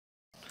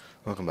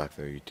Welcome back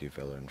to YouTube,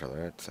 fellow and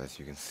fellowettes. As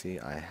you can see,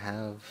 I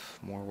have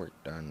more work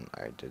done.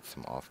 I did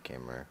some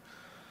off-camera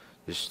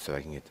just so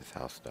I can get this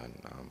house done.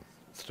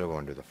 Still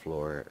going to the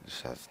floor. It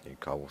just has to need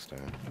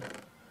cobblestone.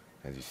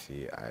 As you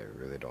see, I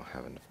really don't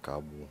have enough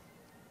cobble.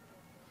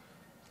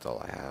 That's all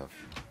I have.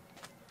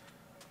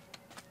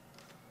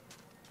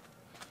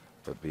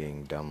 But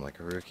being dumb like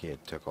a rookie, I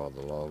took all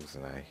the logs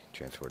and I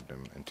transferred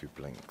them into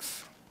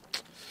planks.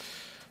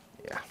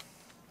 Yeah.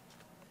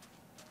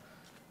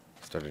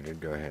 Started to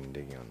go ahead and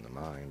dig on the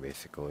mine,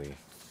 basically.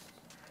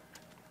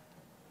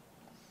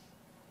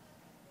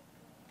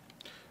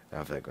 I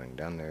don't feel like going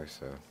down there,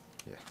 so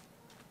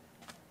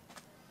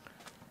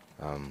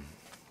yeah.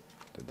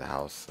 Did the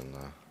house and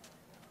the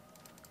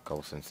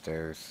cobblestone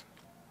stairs.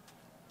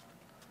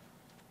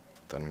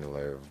 With a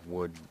layer of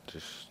wood,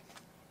 just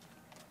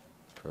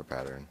for a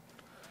pattern.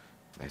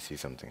 I see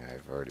something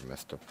I've already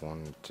messed up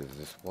on, which is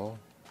this wall.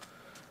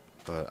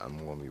 But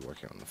I'm going to be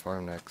working on the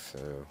farm next,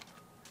 so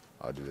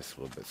I'll do this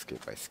a little bit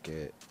skit by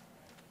skit.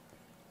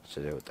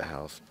 Should do with the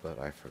house, but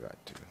I forgot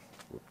to.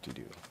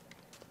 Whoop-de-doo.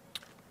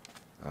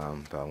 But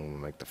I'm going to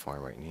make the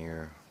farm right in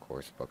here. Of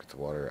course, buckets of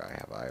water. I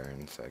have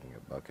iron, so I can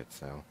get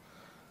buckets now.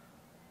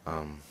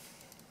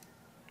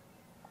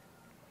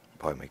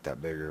 Probably make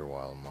that bigger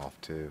while I'm off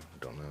too.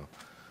 Don't know.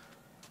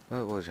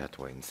 But we'll just have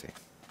to wait and see.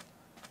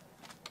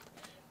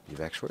 Be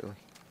back shortly.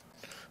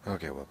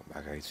 Okay, welcome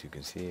back. As you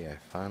can see, I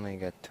finally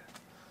got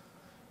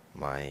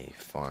my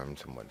farm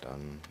somewhat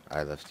done.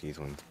 I left these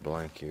ones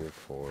blank here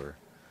for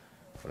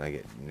when I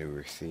get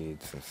newer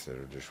seeds instead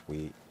of just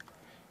wheat.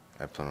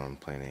 I plan on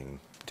planting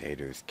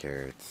potatoes,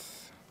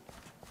 carrots.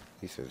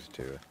 These are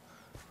two.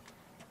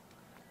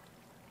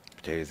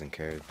 Potatoes and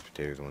carrots.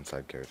 Potatoes on one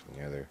side, carrots on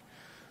the other.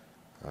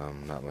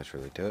 Not much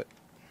really to it.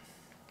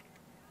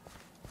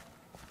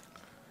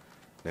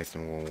 Next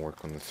I'm going to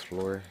work on this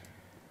floor.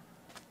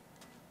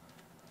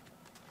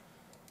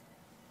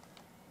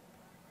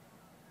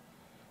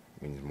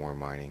 Means more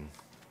mining.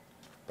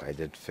 But I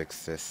did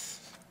fix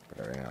this,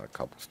 but I ran out of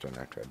cobblestone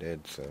after I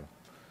did, so.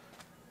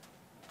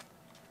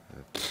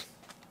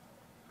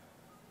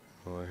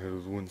 All I had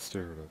was one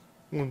stair left.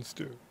 One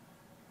stair.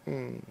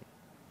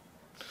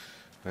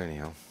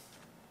 Anyhow.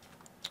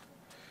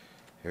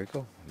 Here we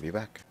go. Be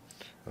back.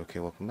 Okay,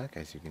 welcome back.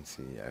 As you can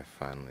see, I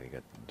finally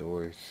got the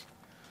doors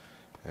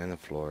and the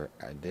floor.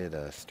 I did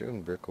a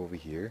stone brick over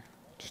here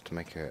just to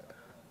make it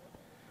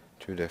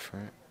too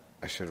different.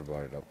 I should have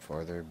brought it up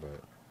farther,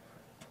 but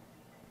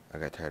I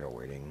got tired of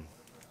waiting.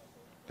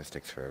 This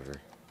takes forever.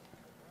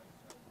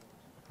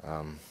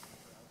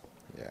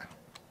 Yeah.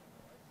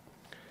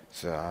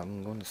 So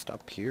I'm going to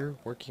stop here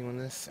working on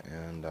this,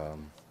 and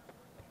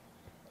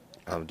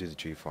I'll do the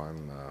tree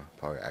farm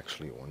probably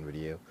actually one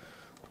video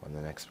on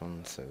the next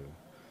one. So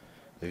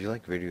if you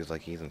like videos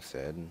like Ethan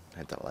said,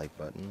 hit that like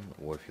button,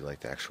 or if you like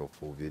the actual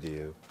full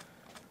video,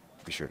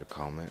 be sure to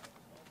comment.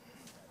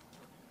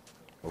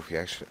 Or if you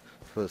actually,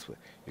 put it this way,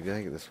 if you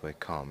like it this way,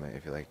 comment.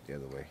 If you like it the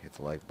other way, hit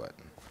the like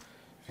button.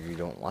 If you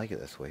don't like it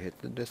this way, hit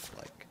the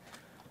dislike.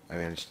 I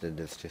mean, I just did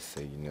this just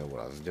so you know what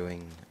I was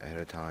doing ahead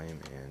of time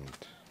and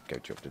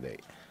get you up to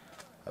date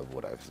of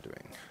what I was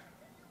doing.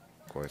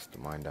 Of course, the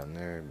mine down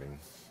there, I've been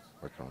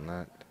working on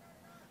that.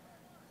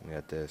 And we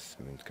got this,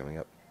 means coming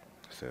up.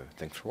 So,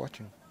 thanks for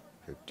watching.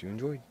 Hope you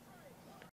enjoyed.